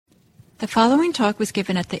The following talk was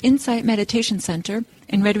given at the Insight Meditation Center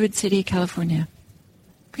in Redwood City, California.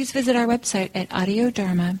 Please visit our website at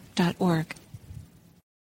audiodharma.org.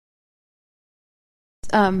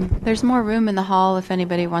 There's more room in the hall if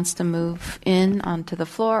anybody wants to move in onto the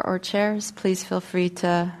floor or chairs. Please feel free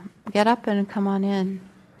to get up and come on in.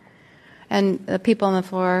 And the people on the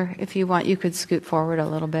floor, if you want, you could scoot forward a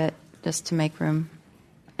little bit just to make room.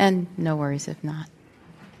 And no worries if not.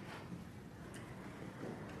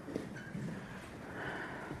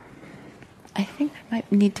 I think I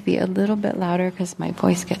might need to be a little bit louder because my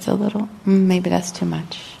voice gets a little, maybe that's too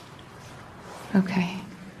much. Okay.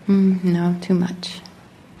 No, too much.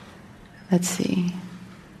 Let's see.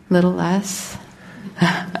 A little less.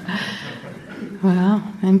 Well,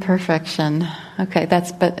 imperfection. Okay,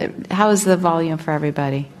 but how is the volume for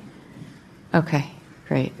everybody? Okay,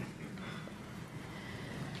 great.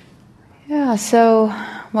 Yeah, so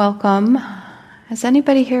welcome. Is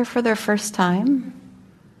anybody here for their first time?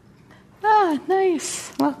 Ah,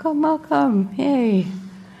 nice. Welcome, welcome. Yay.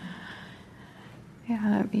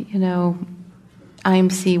 Yeah,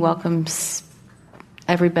 IMC welcomes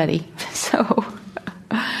everybody. So,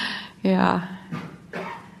 yeah.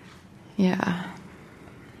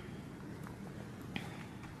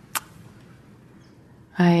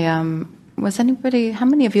 How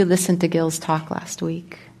many of you listened to Gil's talk last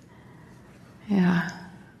week? Yeah.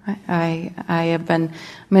 I have been,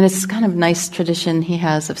 it's kind of nice tradition he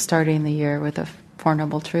has of starting the year with the Four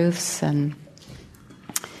Noble Truths, and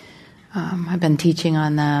I've been teaching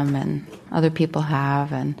on them, and other people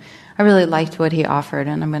have, and I really liked what he offered,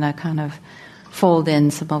 and I'm going to kind of fold in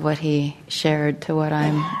some of what he shared to what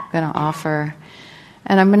I'm going to offer.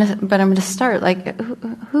 And I'm going to start,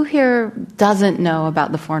 who here doesn't know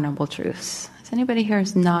about the Four Noble Truths? Is anybody here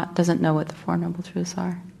doesn't know what the Four Noble Truths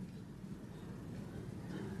are?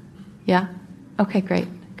 Yeah? Okay, great.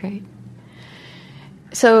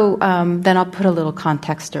 So then I'll put a little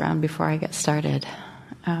context around before I get started.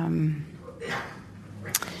 And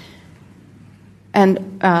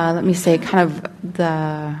let me say kind of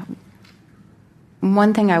the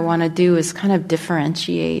one thing I want to do is kind of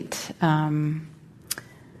differentiate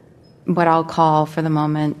what I'll call for the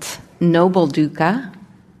moment noble dukkha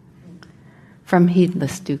from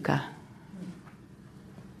heedless dukkha.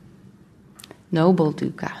 Noble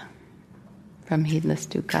dukkha from heedless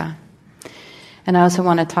dukkha. And I also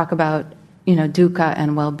want to talk about, dukkha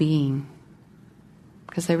and well-being,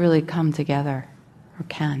 because they really come together, or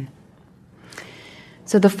can.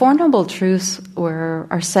 So the Four Noble Truths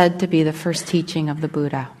are said to be the first teaching of the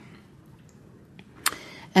Buddha.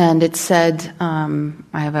 And it's said,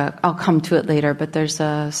 I'll come to it later, but there's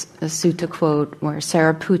a sutta quote where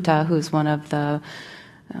Sariputta, who's one of the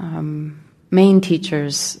main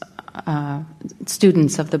teachers,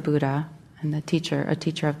 students of the Buddha, and a teacher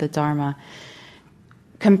of the Dharma,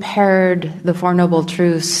 compared the Four Noble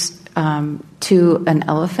Truths to an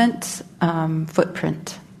elephant's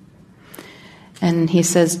footprint. And he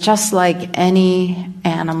says, just like any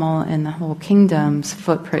animal in the whole kingdom's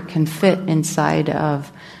footprint can fit inside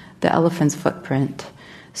of the elephant's footprint,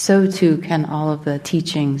 so too can all of the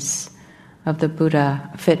teachings of the Buddha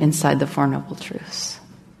fit inside the Four Noble Truths.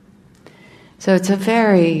 So it's a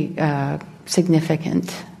very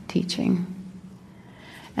significant teaching.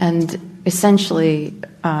 And essentially,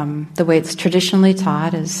 the way it's traditionally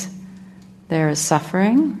taught is there is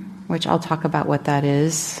suffering, which I'll talk about what that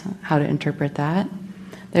is, how to interpret that.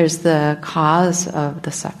 There's the cause of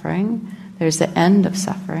the suffering, there's the end of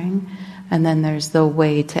suffering, and then there's the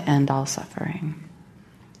way to end all suffering.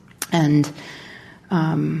 And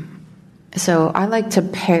so I like to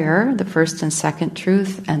pair the first and second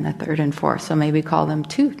truth and the third and fourth, so maybe call them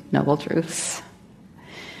two noble truths.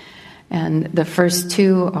 And the first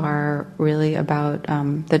two are really about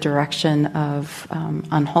the direction of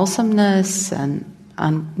unwholesomeness and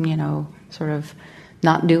sort of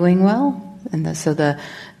not doing well, and so the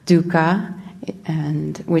dukkha,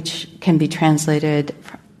 and which can be translated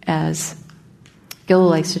as, Gil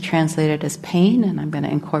likes to translate it as pain, and I'm going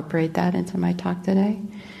to incorporate that into my talk today.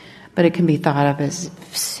 But it can be thought of as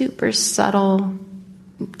super subtle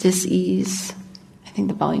dis-ease. I think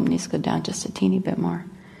the volume needs to go down just a teeny bit more.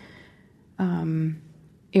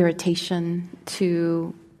 Irritation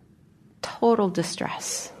to total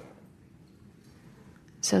distress.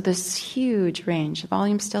 So this huge range. The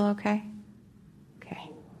volume still okay? Okay.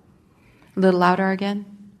 A little louder again?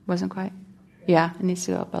 Wasn't quite? Yeah, it needs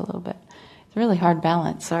to go up a little bit. It's a really hard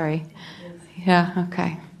balance, sorry. Yeah,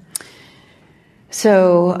 okay.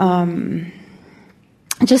 So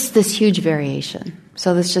just this huge variation.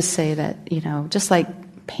 So let's just say that, just like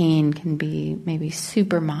pain can be maybe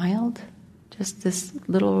super mild, Just this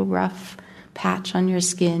little rough patch on your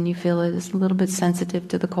skin, you feel it is a little bit sensitive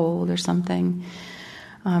to the cold or something,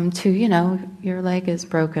 to, your leg is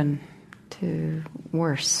broken, to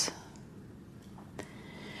worse.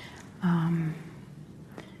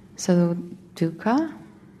 So dukkha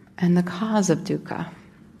and the cause of dukkha.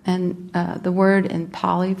 And the word in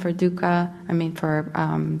Pali for dukkha,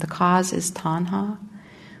 the cause is tanha,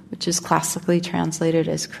 which is classically translated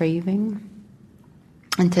as craving.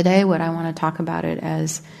 And today what I want to talk about it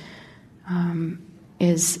as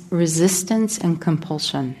is resistance and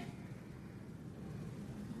compulsion.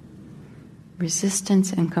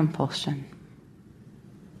 Resistance and compulsion.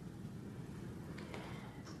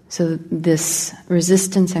 So this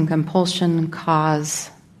resistance and compulsion cause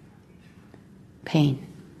pain.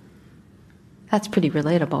 That's pretty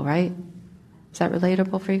relatable, right? Is that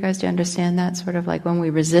relatable for you guys? Do you understand that? Sort of like when we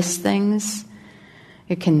resist things,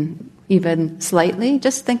 it can even slightly,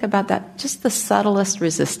 just think about that, just the subtlest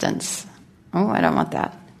resistance. Oh, I don't want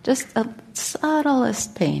that. Just a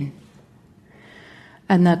subtlest pain.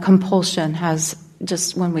 And the compulsion has,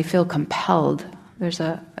 just when we feel compelled, there's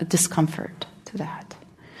a discomfort to that,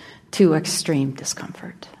 to extreme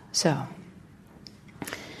discomfort. So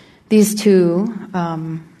these two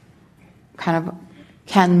kind of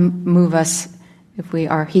can move us, if we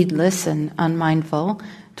are heedless and unmindful,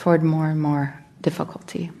 toward more and more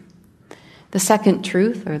difficulty. The second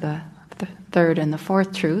truth, or the third and the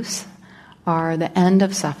fourth truths, are the end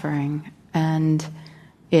of suffering, and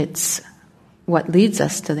it's what leads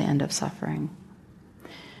us to the end of suffering.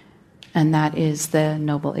 And that is the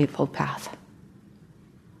Noble Eightfold Path.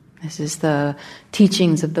 This is the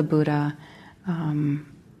teachings of the Buddha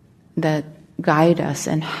that guide us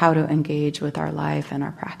in how to engage with our life and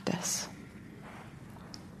our practice.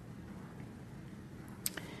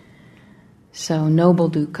 So, noble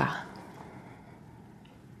dukkha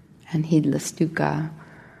and heedless dukkha,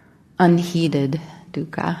 unheeded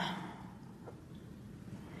dukkha,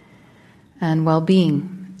 and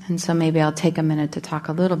well-being. And so maybe I'll take a minute to talk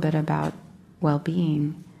a little bit about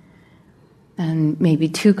well-being, and maybe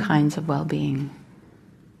two kinds of well-being.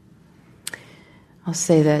 I'll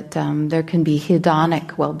say that there can be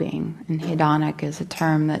hedonic well-being, and hedonic is a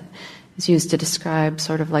term that is used to describe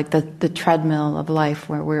sort of like the treadmill of life,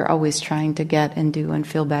 where we're always trying to get and do and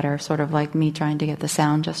feel better, sort of like me trying to get the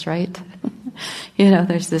sound just right.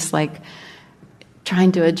 There's this like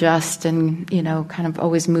trying to adjust and, kind of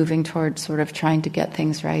always moving towards sort of trying to get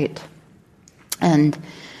things right. And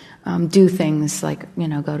do things like,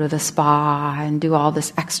 go to the spa and do all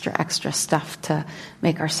this extra stuff to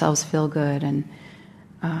make ourselves feel good.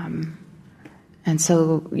 And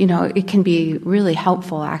so, it can be really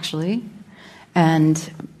helpful, actually.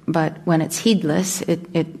 But when it's heedless,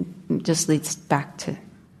 it just leads back to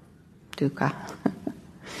dukkha.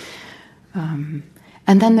 And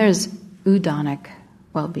then there's udanic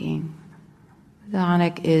well-being.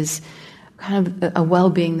 Udanic is kind of a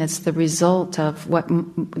well-being that's the result of what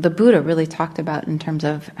the Buddha really talked about in terms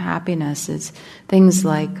of happiness, is things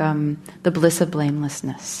like the bliss of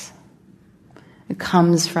blamelessness. It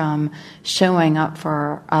comes from showing up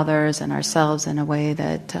for others and ourselves in a way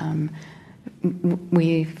that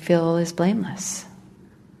we feel is blameless.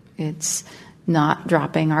 It's not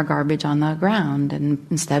dropping our garbage on the ground and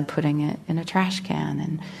instead putting it in a trash can,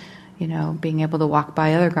 and being able to walk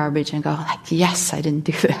by other garbage and go, like, yes, I didn't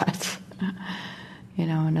do that.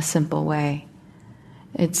 In a simple way.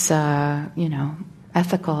 It's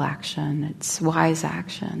ethical action, it's wise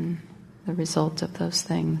action, the result of those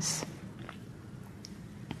things.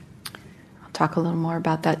 Talk a little more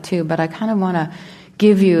about that too, but I kind of want to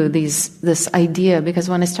give you this idea, because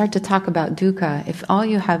when I start to talk about dukkha, if all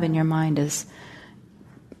you have in your mind is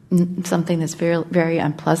something that's very, very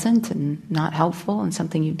unpleasant and not helpful and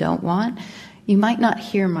something you don't want, you might not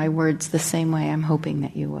hear my words the same way I'm hoping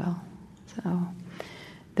that you will. So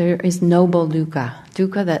there is noble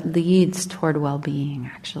dukkha that leads toward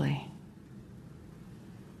well-being, actually.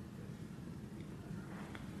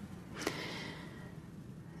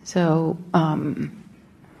 So,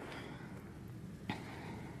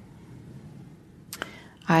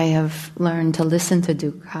 I have learned to listen to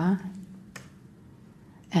dukkha,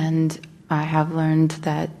 and I have learned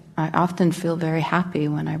that I often feel very happy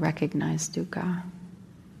when I recognize dukkha.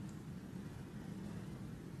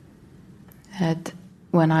 That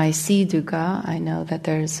when I see dukkha, I know that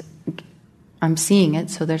I'm seeing it,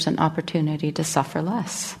 so there's an opportunity to suffer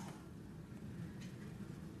less.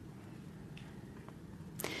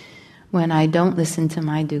 When I don't listen to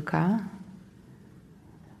my dukkha,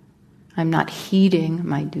 I'm not heeding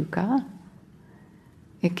my dukkha,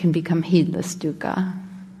 it can become heedless dukkha.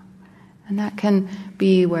 And that can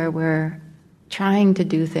be where we're trying to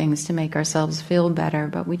do things to make ourselves feel better,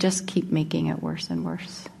 but we just keep making it worse and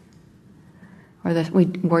worse. Or that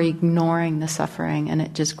we're ignoring the suffering and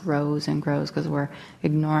it just grows and grows because we're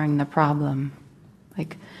ignoring the problem.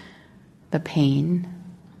 Like the pain,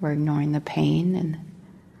 we're ignoring the pain,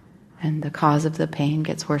 and the cause of the pain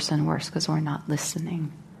gets worse and worse because we're not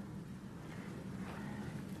listening.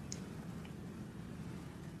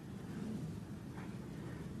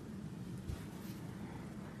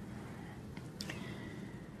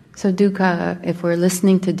 So dukkha, if we're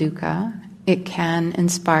listening to dukkha, it can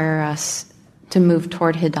inspire us to move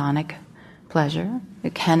toward hedonic pleasure.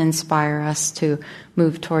 It can inspire us to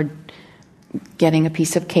move toward getting a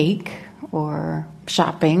piece of cake or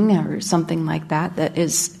shopping or something like that that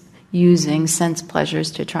is using sense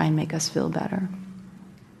pleasures to try and make us feel better.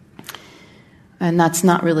 And that's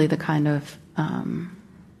not really the kind of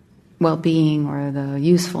well-being or the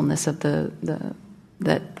usefulness of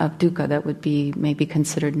of dukkha that would be maybe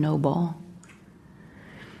considered noble.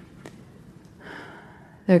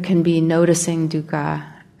 There can be noticing dukkha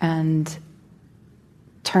and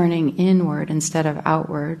turning inward instead of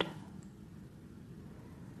outward,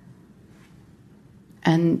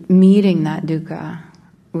 and meeting that dukkha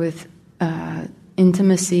with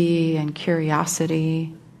intimacy and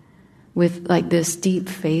curiosity, with like this deep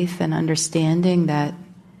faith and understanding that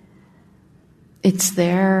it's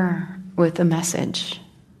there with a message.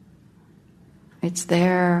 It's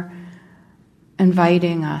there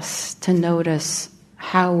inviting us to notice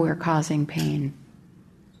how we're causing pain,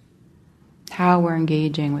 how we're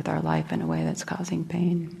engaging with our life in a way that's causing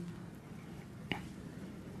pain.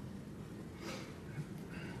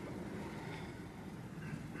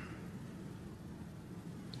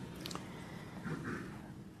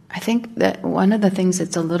 I think that one of the things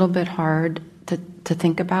that's a little bit hard to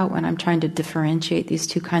think about when I'm trying to differentiate these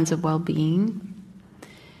two kinds of well-being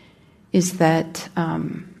is that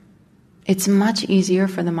it's much easier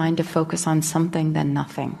for the mind to focus on something than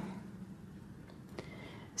nothing.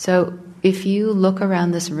 So if you look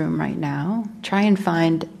around this room right now, try and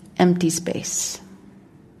find empty space,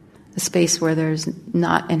 a space where there's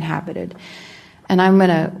not inhabited. And I'm going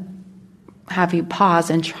to have you pause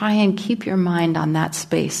and try and keep your mind on that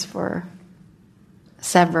space for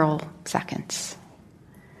several seconds.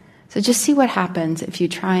 So just see what happens if you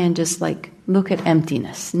try and just like look at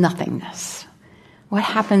emptiness, nothingness. What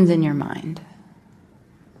happens in your mind?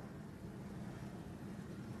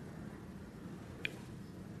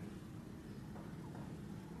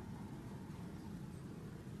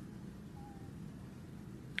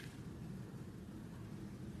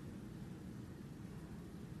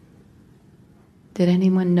 Did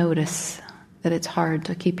anyone notice that it's hard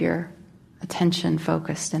to keep your attention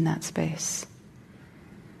focused in that space?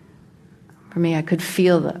 For me, I could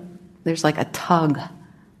feel that there's like a tug,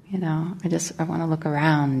 I want to look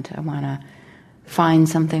around. I want to find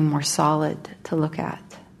something more solid to look at.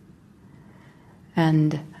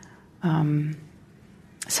 And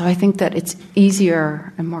so I think that it's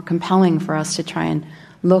easier and more compelling for us to try and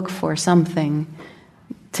look for something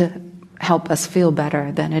to help us feel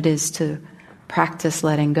better than it is to practice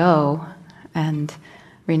letting go and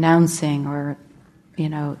renouncing or,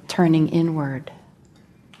 turning inward.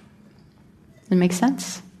 Does it make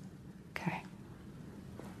sense? Okay.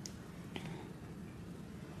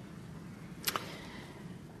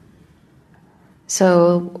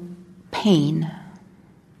 So, pain.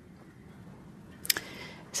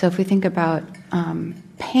 So if we think about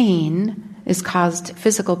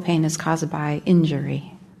physical pain is caused by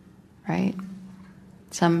injury, right?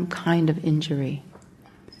 Some kind of injury.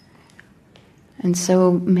 And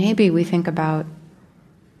so maybe we think about,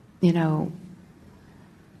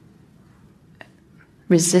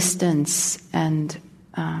 resistance and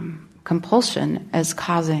compulsion as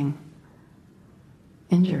causing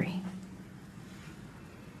injury.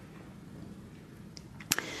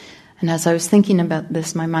 And as I was thinking about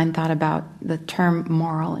this, my mind thought about the term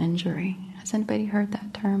moral injury. Has anybody heard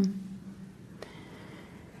that term?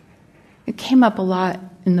 It came up a lot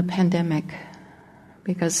in the pandemic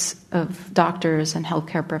because of doctors and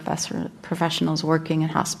healthcare professionals working in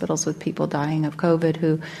hospitals with people dying of COVID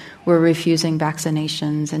who were refusing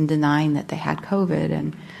vaccinations and denying that they had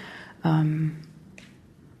COVID. And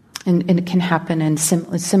it can happen in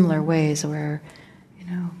similar ways where,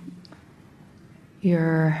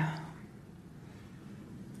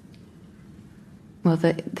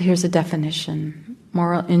 here's a definition.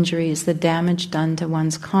 Moral injury is the damage done to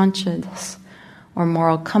one's conscience or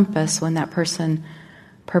moral compass when that person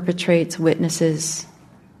perpetrates, witnesses.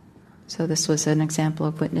 So this was an example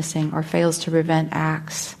of witnessing, or fails to prevent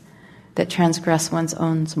acts that transgress one's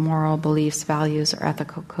own moral beliefs, values, or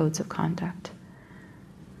ethical codes of conduct.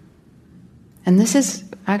 And this is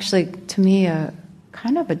actually, to me, a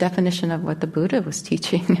kind of a definition of what the Buddha was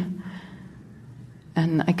teaching.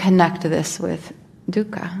 And I connect this with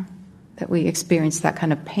dukkha, that we experience that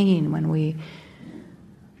kind of pain when we,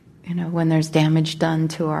 when there's damage done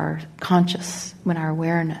to our conscious, when our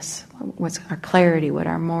awareness, what's our clarity, what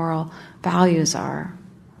our moral values are.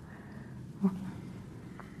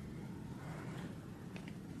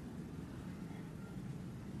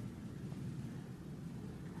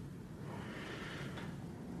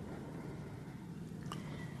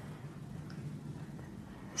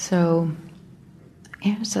 So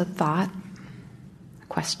here's a thought, a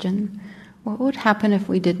question. What would happen if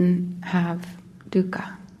we didn't have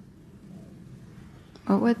dukkha?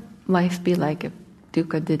 What would life be like if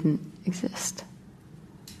dukkha didn't exist?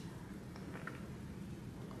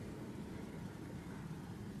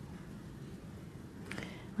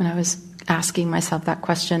 When I was asking myself that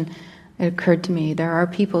question, it occurred to me there are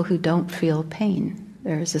people who don't feel pain.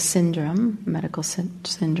 There's a syndrome, medical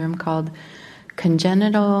syndrome called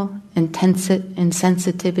congenital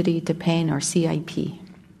insensitivity to pain, or CIP.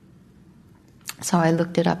 So I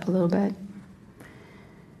looked it up a little bit.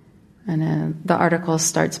 And the article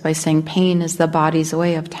starts by saying pain is the body's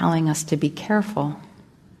way of telling us to be careful.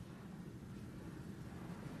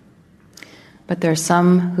 But there are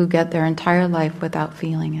some who get their entire life without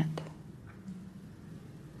feeling it.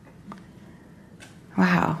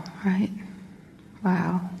 Wow, right?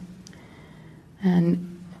 Wow. And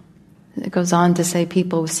it goes on to say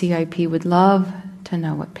people with CIP would love to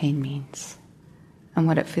know what pain means and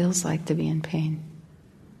what it feels like to be in pain.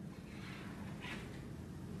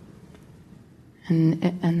 And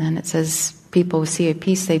then it says people with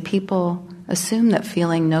CIP say people assume that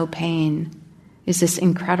feeling no pain is this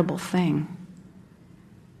incredible thing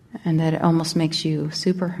and that it almost makes you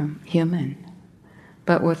superhuman.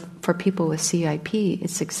 But for people with CIP,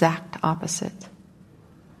 it's exact opposite.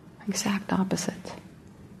 Exact opposite.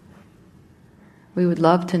 We would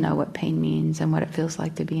love to know what pain means and what it feels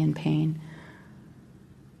like to be in pain.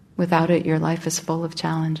 Without it, your life is full of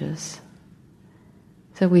challenges.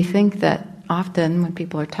 So we think that often when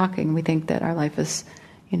people are talking, we think that our life is,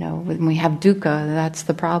 when we have dukkha, that's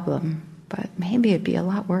the problem. But maybe it'd be a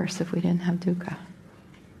lot worse if we didn't have dukkha.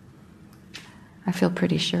 I feel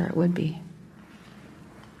pretty sure it would be.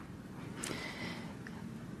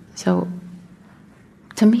 So,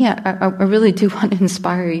 to me, I really do want to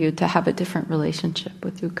inspire you to have a different relationship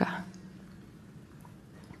with dukkha.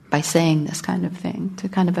 By saying this kind of thing, to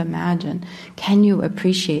kind of imagine, can you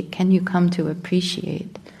come to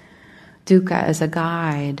appreciate dukkha as a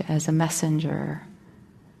guide, as a messenger,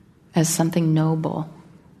 as something noble?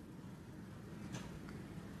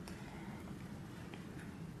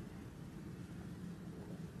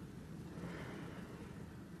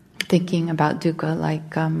 Thinking about dukkha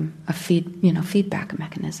like a feedback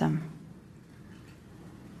mechanism.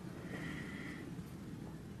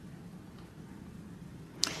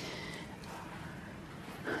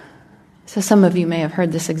 So some of you may have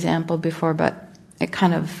heard this example before, but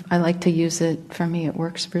I like to use it. For me, it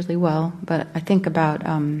works really well. But I think about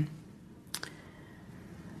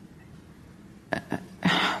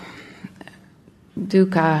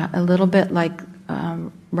dukkha a little bit like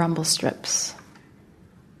rumble strips.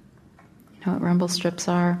 You know what rumble strips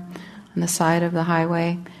are on the side of the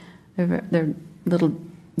highway? They're little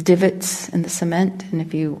divots in the cement, and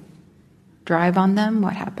if you drive on them,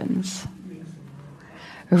 what happens?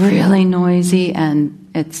 Really noisy, and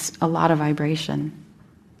it's a lot of vibration.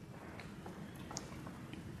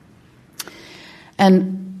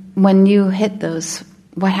 And when you hit those,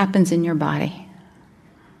 what happens in your body?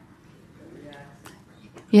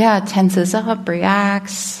 Yeah, it tenses up,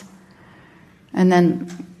 reacts. And then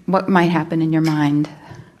what might happen in your mind?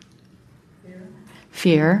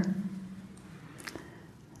 Fear.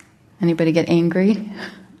 Anybody get angry?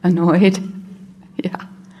 Annoyed?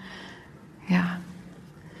 Yeah.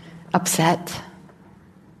 Upset.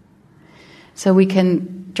 So we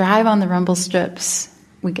can drive on the rumble strips,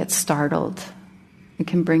 we get startled. It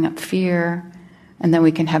can bring up fear, and then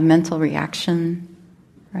we can have mental reaction,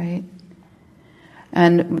 right?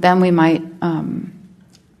 And then we might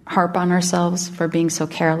harp on ourselves for being so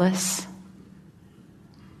careless.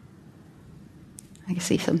 I can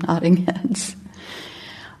see some nodding heads.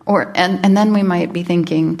 And then we might be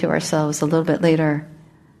thinking to ourselves a little bit later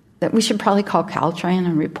that we should probably call Caltrain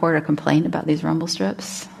and report a complaint about these rumble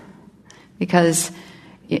strips, because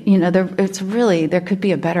there could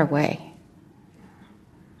be a better way.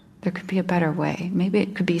 There could be a better way. Maybe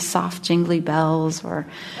it could be soft jingly bells, or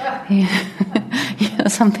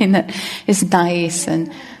something that is nice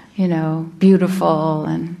and beautiful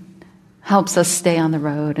and helps us stay on the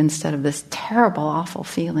road instead of this terrible, awful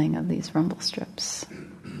feeling of these rumble strips.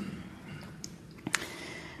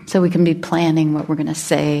 So we can be planning what we're going to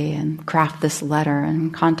say and craft this letter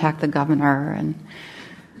and contact the governor and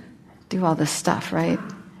do all this stuff, right?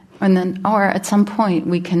 And then, or at some point,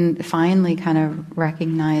 we can finally kind of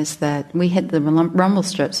recognize that we hit the rumble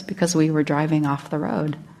strips because we were driving off the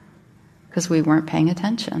road, because we weren't paying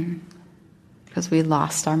attention, because we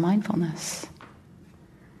lost our mindfulness.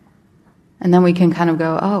 And then we can kind of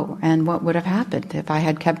go, oh, and what would have happened if I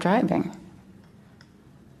had kept driving?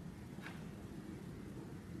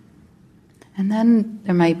 And then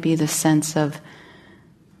there might be this sense of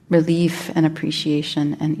relief and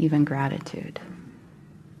appreciation and even gratitude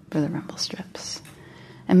for the rumble strips.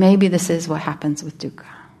 And maybe this is what happens with dukkha.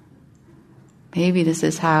 Maybe this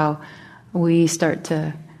is how we start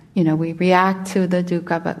to, we react to the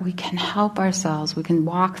dukkha, but we can help ourselves. We can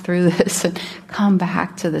walk through this and come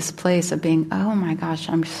back to this place of being, oh my gosh,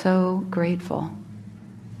 I'm so grateful.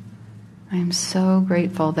 I'm so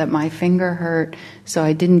grateful that my finger hurt, so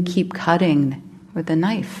I didn't keep cutting with a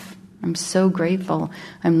knife. I'm so grateful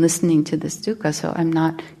I'm listening to this dukkha, so I'm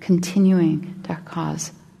not continuing to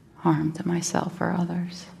cause harm to myself or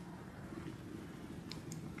others.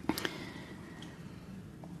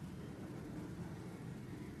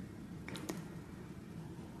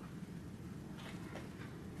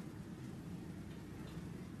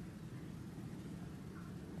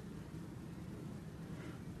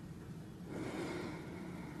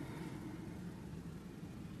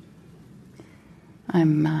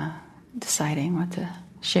 I'm deciding what to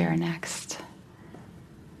share next.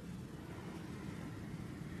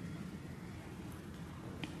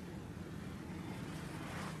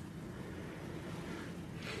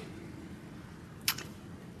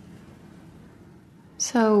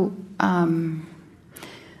 So,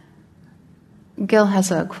 Gil has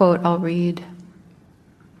a quote I'll read.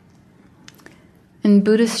 In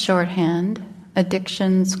Buddhist shorthand,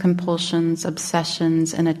 addictions, compulsions,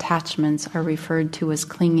 obsessions, and attachments are referred to as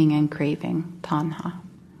clinging and craving, tanha.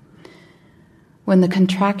 When the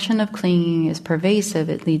contraction of clinging is pervasive,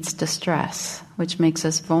 it leads to stress, which makes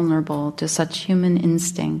us vulnerable to such human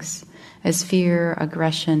instincts as fear,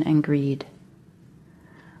 aggression, and greed.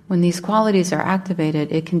 When these qualities are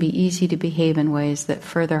activated, it can be easy to behave in ways that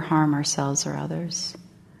further harm ourselves or others.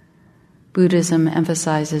 Buddhism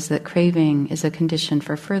emphasizes that craving is a condition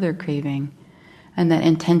for further craving, and that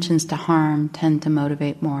intentions to harm tend to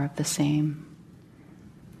motivate more of the same.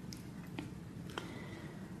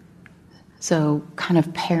 So kind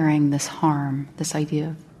of pairing this harm, this idea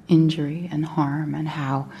of injury and harm, and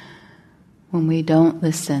how when we don't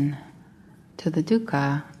listen to the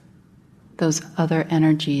dukkha, those other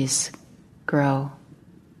energies grow.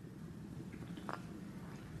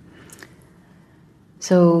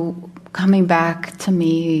 So coming back to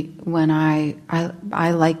me when I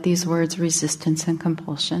like these words, resistance and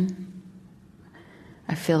compulsion.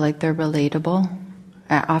 I feel like they're relatable.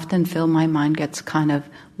 I often feel my mind gets kind of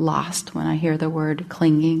lost when I hear the word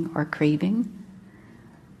clinging or craving.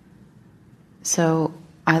 So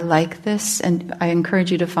I like this, and I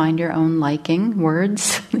encourage you to find your own liking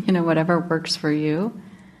words, whatever works for you,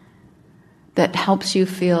 that helps you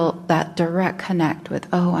feel that direct connect with,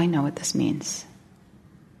 oh, I know what this means.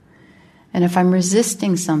 And if I'm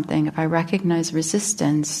resisting something, if I recognize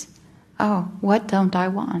resistance, oh, what don't I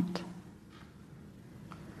want?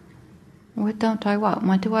 What don't I want?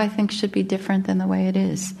 What do I think should be different than the way it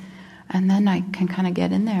is? And then I can kind of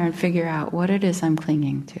get in there and figure out what it is I'm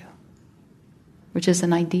clinging to, which is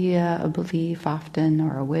an idea, a belief often,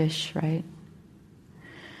 or a wish, right?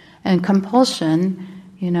 And compulsion,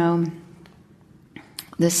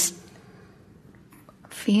 this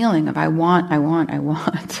feeling of I want,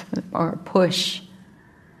 or push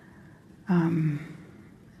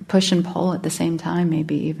and pull at the same time,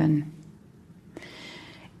 maybe even.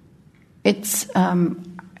 It's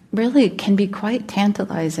really can be quite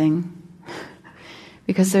tantalizing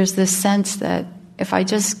because there's this sense that if I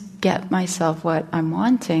just get myself what I'm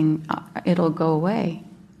wanting, it'll go away.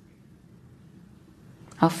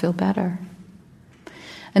 I'll feel better.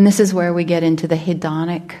 And this is where we get into the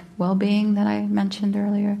hedonic well-being that I mentioned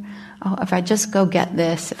earlier. Oh, if I just go get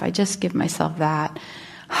this, if I just give myself that,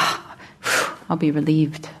 I'll be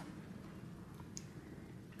relieved.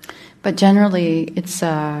 But generally, it's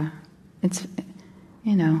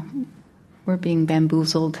we're being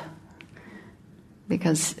bamboozled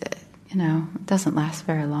because, it doesn't last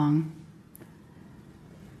very long.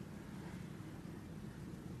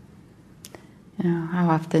 How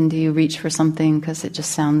often do you reach for something because it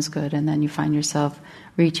just sounds good, and then you find yourself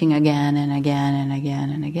reaching again and again and again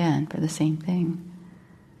and again for the same thing?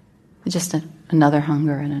 Just another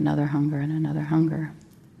hunger and another hunger and another hunger.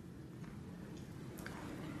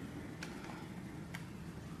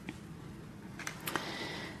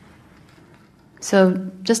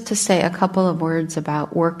 So just to say a couple of words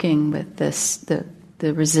about working with this, the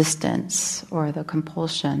resistance or the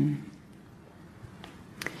compulsion.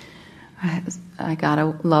 I got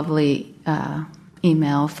a lovely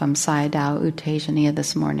email from Sayadaw U Tejaniya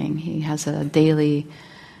this morning. He has a daily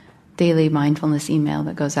mindfulness email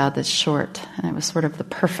that goes out that's short, and it was sort of the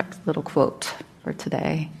perfect little quote for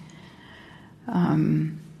today.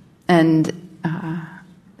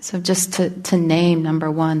 So just to name, number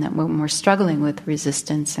one, that when we're struggling with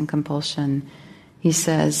resistance and compulsion, he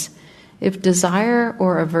says, if desire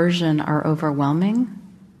or aversion are overwhelming,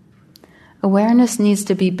 awareness needs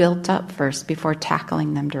to be built up first before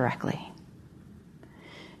tackling them directly.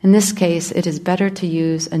 In this case, it is better to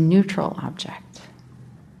use a neutral object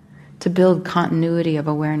to build continuity of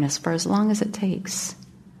awareness for as long as it takes.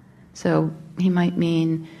 So he might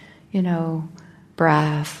mean,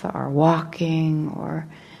 breath or walking or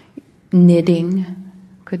knitting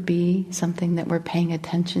could be something that we're paying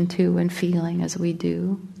attention to and feeling as we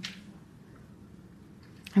do.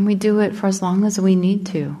 And we do it for as long as we need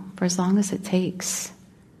to, for as long as it takes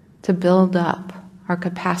to build up our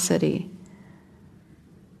capacity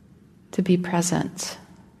to be present,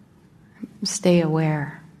 stay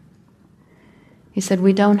aware. He said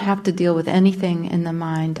we don't have to deal with anything in the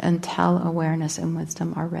mind until awareness and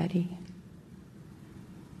wisdom are ready.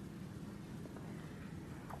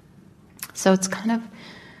 So it's kind of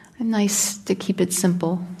nice to keep it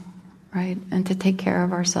simple, right? And to take care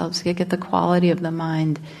of ourselves, to get the quality of the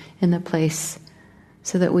mind in the place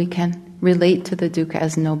so that we can relate to the dukkha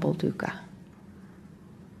as noble dukkha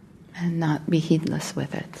and not be heedless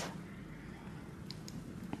with it.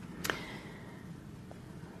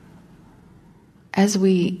 As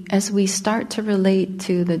we start to relate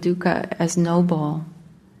to the dukkha as noble,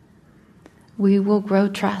 we will grow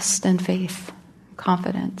trust and faith,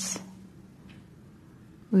 confidence.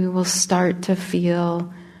 We will start to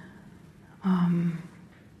feel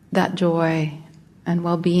that joy and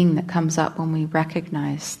well-being that comes up when we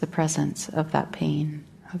recognize the presence of that pain,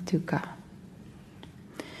 of dukkha.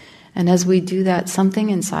 And as we do that, something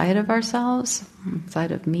inside of ourselves,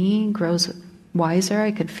 inside of me, grows wiser.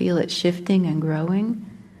 I could feel it shifting and growing.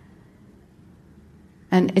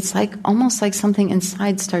 And it's almost like something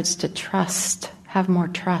inside starts to trust, have more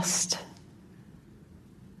trust.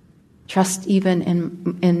 Trust even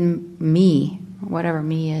in me, whatever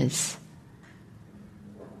me is.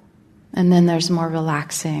 And then there's more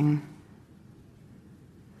relaxing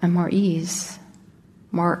and more ease,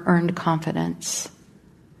 more earned confidence.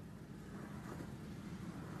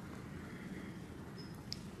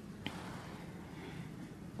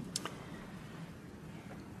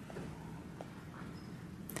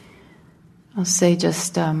 I'll say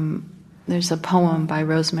just, there's a poem by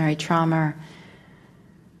Rosemary Traumer,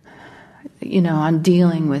 on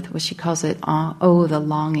dealing with what she calls it, the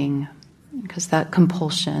longing, because that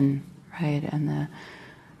compulsion, right, and the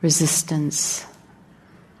resistance.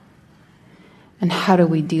 And how do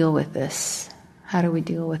we deal with this? How do we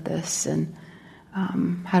deal with this? And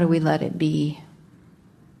how do we let it be?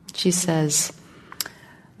 She says,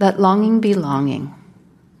 let longing be longing.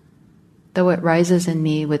 Though it rises in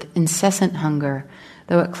me with incessant hunger,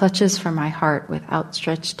 though it clutches for my heart with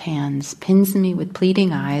outstretched hands, pins me with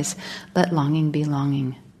pleading eyes, let longing be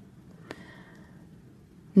longing.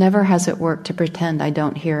 Never has it worked to pretend I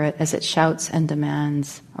don't hear it as it shouts and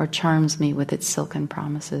demands, or charms me with its silken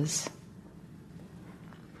promises.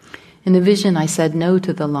 In a vision I said no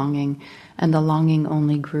to the longing, and the longing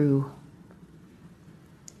only grew.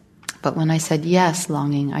 But when I said yes,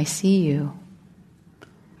 longing, I see you.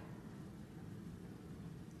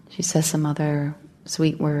 She says some other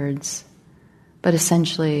sweet words, but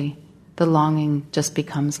essentially the longing just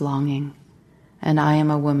becomes longing, and I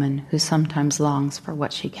am a woman who sometimes longs for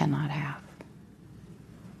what she cannot have.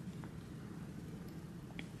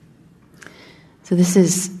 So this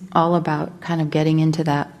is all about kind of getting into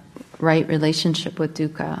that right relationship with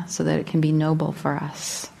dukkha so that it can be noble for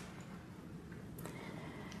us.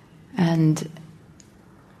 And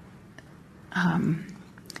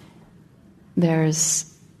there's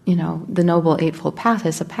the Noble Eightfold Path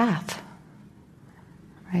is a path,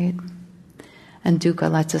 right? And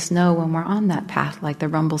dukkha lets us know when we're on that path, like the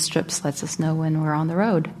rumble strips lets us know when we're on the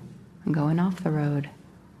road and going off the road.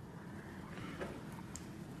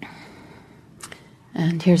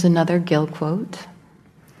 And here's another Gil quote.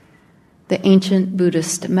 The ancient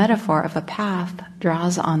Buddhist metaphor of a path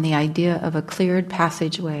draws on the idea of a cleared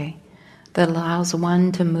passageway, that allows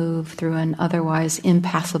one to move through an otherwise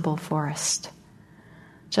impassable forest.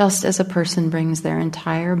 Just as a person brings their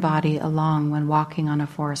entire body along when walking on a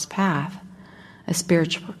forest path, a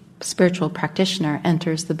spiritual practitioner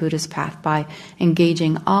enters the Buddhist path by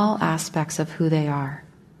engaging all aspects of who they are.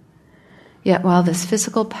 Yet while this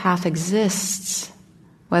physical path exists,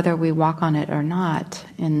 whether we walk on it or not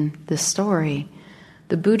in this story,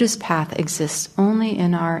 the Buddhist path exists only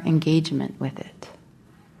in our engagement with it.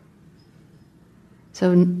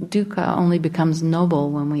 So dukkha only becomes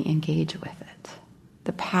noble when we engage with it.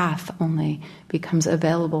 The path only becomes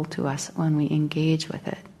available to us when we engage with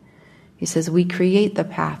it. He says we create the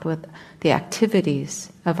path with the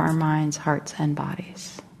activities of our minds, hearts, and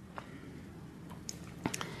bodies.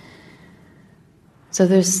 So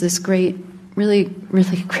there's this great, really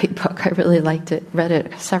great book. I really liked it, read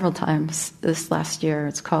it several times this last year.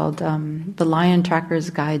 It's called The Lion Tracker's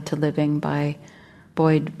Guide to Living by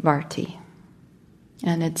Boyd Varty.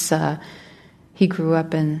 And it's he grew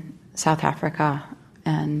up in South Africa,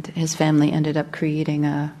 and his family ended up creating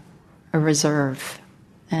a reserve.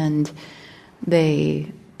 And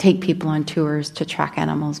they take people on tours to track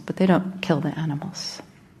animals, but they don't kill the animals.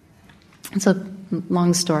 It's a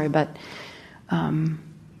long story, but of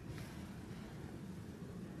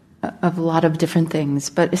a lot of different things.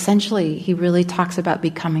 But essentially, he really talks about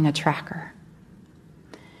becoming a tracker.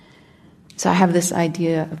 So I have this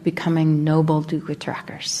idea of becoming noble dukkha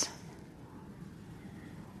trackers.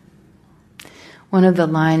 One of the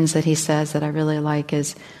lines that he says that I really like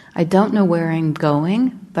is, I don't know where I'm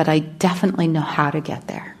going, but I definitely know how to get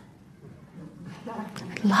there.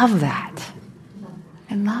 I love that.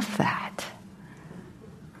 I love that.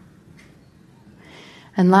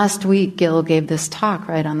 And last week, Gil gave this talk,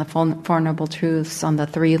 right, on the Four Noble Truths, on the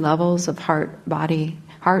 3 levels of heart,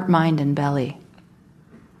 mind, and belly.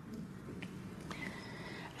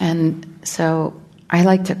 And so I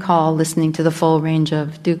like to call listening to the full range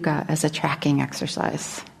of dukkha as a tracking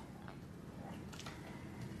exercise.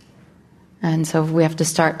 And so we have to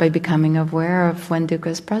start by becoming aware of when dukkha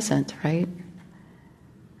is present, right?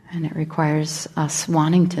 And it requires us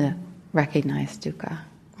wanting to recognize dukkha,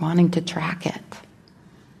 wanting to track it,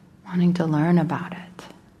 wanting to learn about it.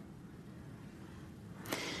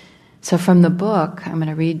 So from the book, I'm going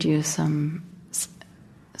to read you some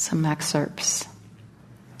excerpts.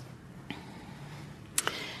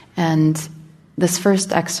 And this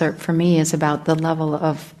first excerpt for me is about the level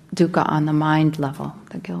of dukkha on the mind level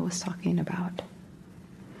that Gil was talking about.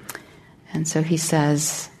 And so he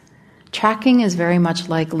says, tracking is very much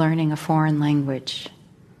like learning a foreign language.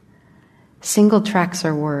 Single tracks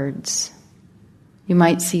are words. You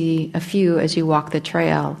might see a few as you walk the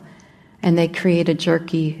trail, and they create a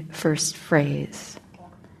jerky first phrase.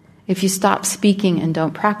 If you stop speaking and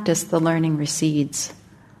don't practice, the learning recedes.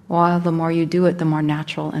 While the more you do it, the more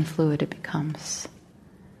natural and fluid it becomes.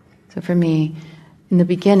 So for me, in the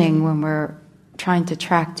beginning, when we're trying to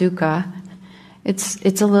track dukkha,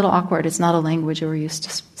 it's a little awkward. It's not a language we're used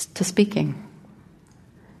to speaking.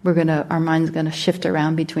 Our mind's gonna shift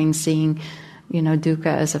around between seeing, dukkha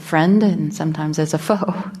as a friend and sometimes as a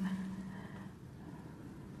foe.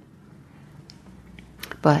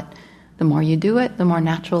 But the more you do it, the more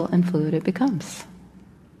natural and fluid it becomes.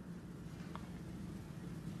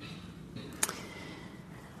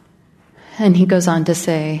 And he goes on to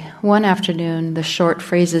say, one afternoon, the short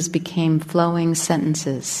phrases became flowing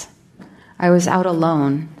sentences. I was out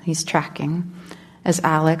alone, he's tracking, as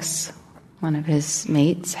Alex, one of his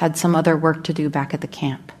mates, had some other work to do back at the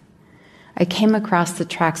camp. I came across the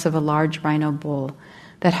tracks of a large rhino bull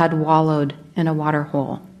that had wallowed in a water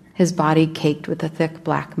hole, his body caked with a thick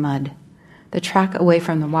black mud. The track away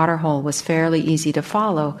from the water hole was fairly easy to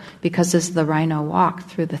follow because as the rhino walked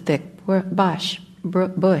through the thick bush,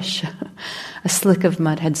 a slick of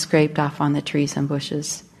mud had scraped off on the trees and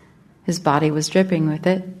bushes. His body was dripping with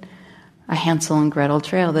it, a Hansel and Gretel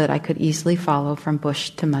trail that I could easily follow from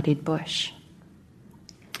bush to muddied bush.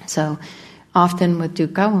 So often with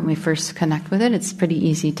dukkha, when we first connect with it, it's pretty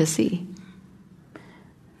easy to see.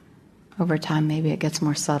 Over time, maybe it gets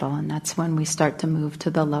more subtle, and that's when we start to move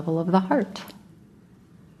to the level of the heart.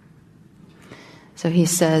 So he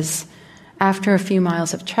says, after a few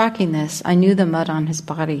miles of tracking this, I knew the mud on his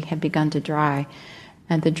body had begun to dry,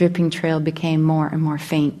 and the dripping trail became more and more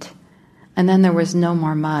faint. And then there was no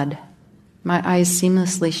more mud. My eyes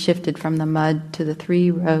seamlessly shifted from the mud to the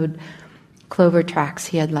 3-road clover tracks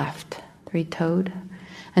he had left, 3-toed.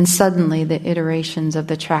 And suddenly the iterations of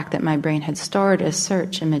the track that my brain had stored as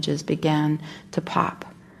search images began to pop.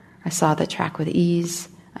 I saw the track with ease.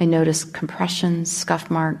 I noticed compressions, scuff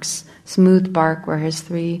marks, smooth bark where his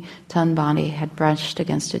 3-ton body had brushed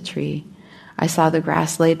against a tree. I saw the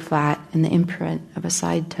grass laid flat in the imprint of a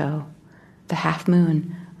side toe, the half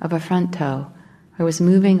moon of a front toe. I was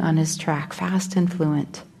moving on his track, fast and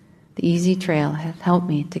fluent. The easy trail had helped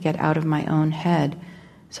me to get out of my own head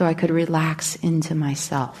so I could relax into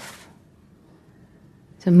myself.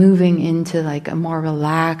 So moving into like a more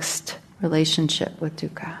relaxed relationship with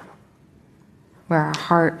dukkha, where our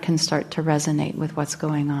heart can start to resonate with what's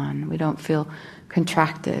going on. We don't feel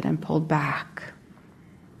contracted and pulled back.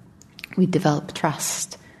 We develop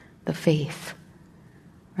trust, the faith,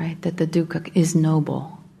 right? That the dukkha is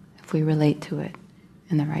noble if we relate to it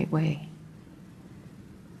in the right way.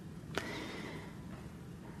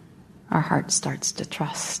 Our heart starts to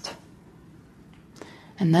trust.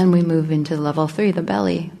 And then we move into level 3, the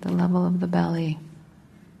belly, the level of the belly.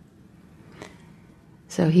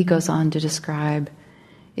 So he goes on to describe,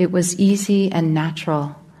 it was easy and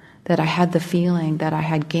natural that I had the feeling that I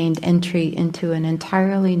had gained entry into an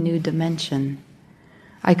entirely new dimension.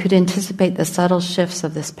 I could anticipate the subtle shifts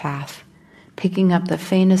of this path, picking up the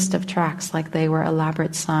faintest of tracks like they were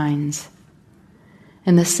elaborate signs.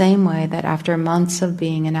 In the same way that after months of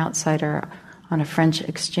being an outsider on a French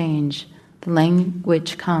exchange, the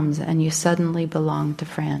language comes and you suddenly belong to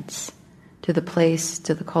France, to the place,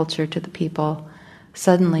 to the culture, to the people.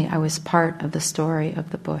 Suddenly I was part of the story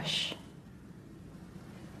of the bush.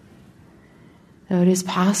 So it is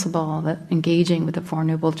possible that engaging with the Four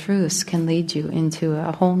Noble Truths can lead you into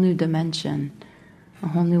a whole new dimension, a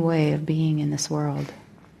whole new way of being in this world.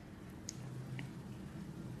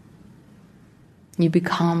 You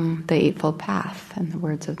become the Eightfold Path, in the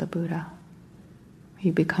words of the Buddha.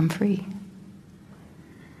 You become free.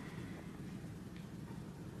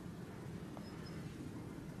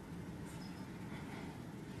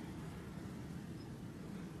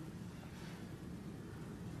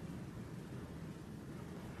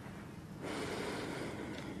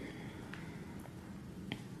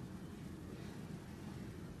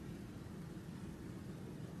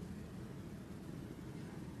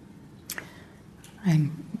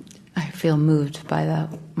 I feel moved by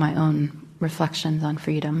my own reflections on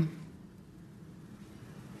freedom.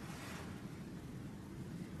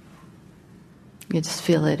 You just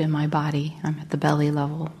feel it in my body. I'm at the belly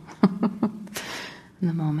level in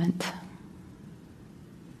the moment.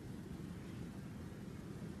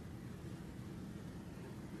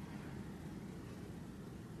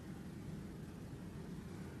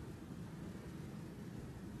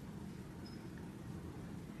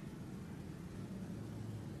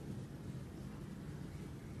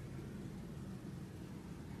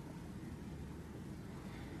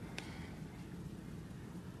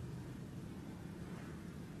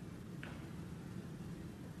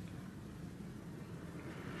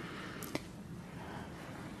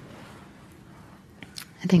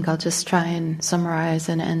 I think I'll just try and summarize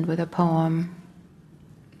and end with a poem.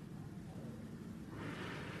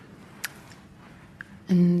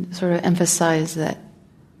 And sort of emphasize that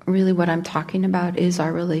really what I'm talking about is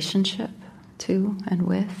our relationship to and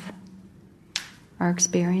with our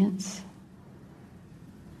experience.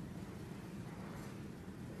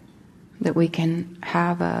 That we can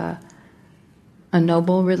have a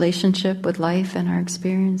noble relationship with life and our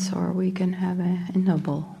experience, or we can have an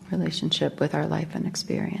ignoble relationship with our life and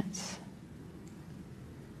experience.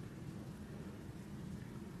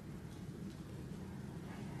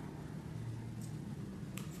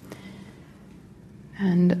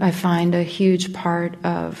 And I find a huge part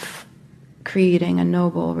of creating a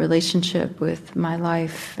noble relationship with my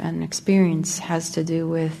life and experience has to do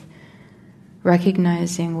with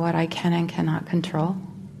recognizing what I can and cannot control.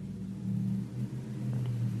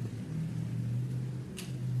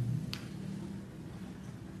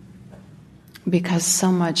 Because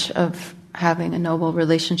so much of having a noble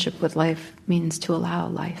relationship with life means to allow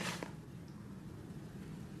life.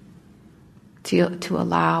 To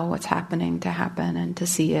allow what's happening to happen and to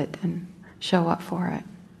see it and show up for it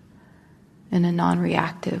in a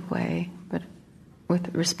non-reactive way, but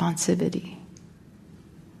with responsivity.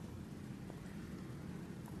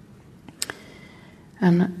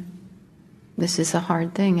 And this is a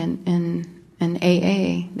hard thing. In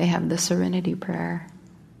AA, they have the serenity prayer.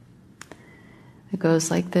 It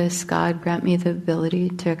goes like this: God, grant me the ability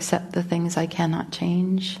to accept the things I cannot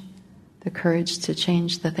change, the courage to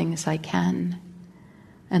change the things I can,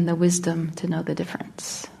 and the wisdom to know the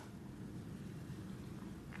difference.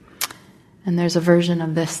 And there's a version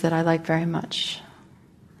of this that I like very much,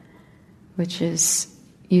 which is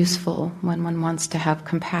useful when one wants to have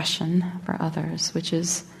compassion for others, which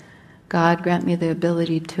is, God, grant me the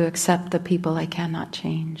ability to accept the people I cannot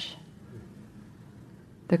change,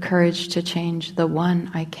 the courage to change the one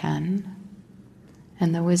I can,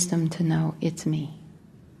 and the wisdom to know it's me.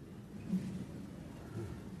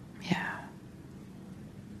 Yeah.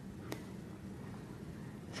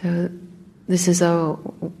 So this is a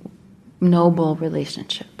noble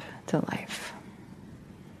relationship to life.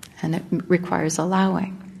 And it requires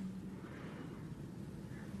allowing.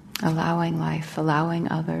 Allowing life,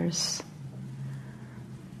 allowing others.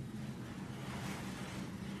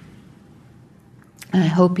 And I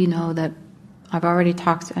hope you know that I've already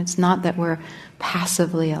talked, it's not that we're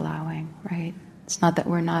passively allowing, right? It's not that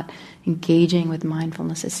we're not engaging with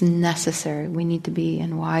mindfulness. It's necessary. We need to be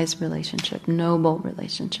in wise relationship, noble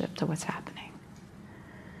relationship to what's happening.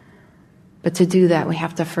 But to do that, we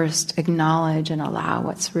have to first acknowledge and allow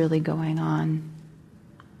what's really going on.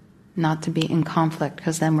 Not to be in conflict,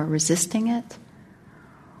 because then we're resisting it,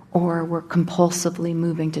 or we're compulsively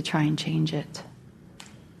moving to try and change it.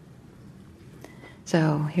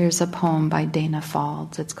 So here's a poem by Dana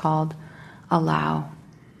Falds. It's called Allow.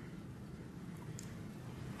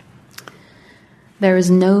 There is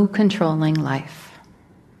no controlling life.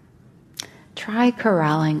 Try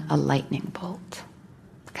corralling a lightning bolt,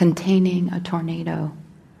 containing a tornado.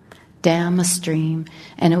 Dam a stream,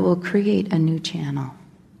 and it will create a new channel.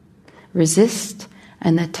 Resist,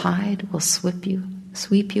 and the tide will sweep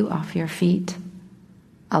you off your feet.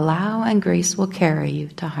 Allow, and grace will carry you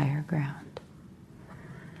to higher ground.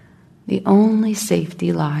 The only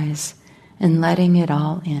safety lies in letting it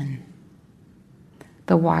all in.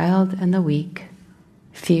 The wild and the weak,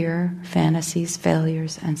 fear, fantasies,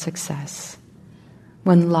 failures, and success.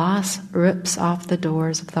 When loss rips off the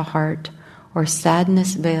doors of the heart, or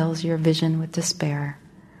sadness veils your vision with despair,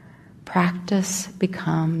 practice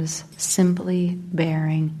becomes simply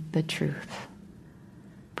bearing the truth.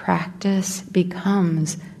 Practice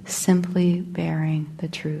becomes simply bearing the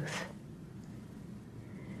truth.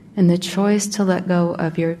 And the choice to let go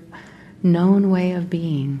of your known way of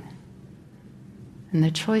being, and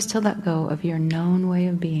the choice to let go of your known way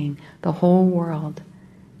of being, the whole world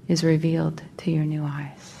is revealed to your new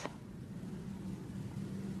eyes.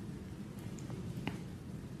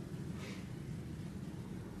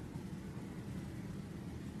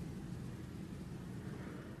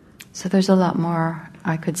 So there's a lot more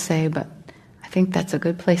I could say, but I think that's a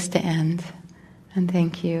good place to end. And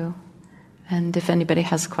thank you. And if anybody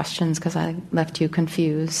has questions because I left you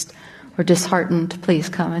confused or disheartened, please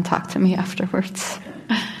come and talk to me afterwards.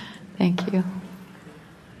 Thank you.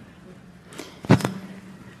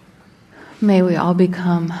 May we all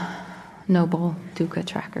become noble dukkha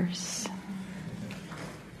trackers.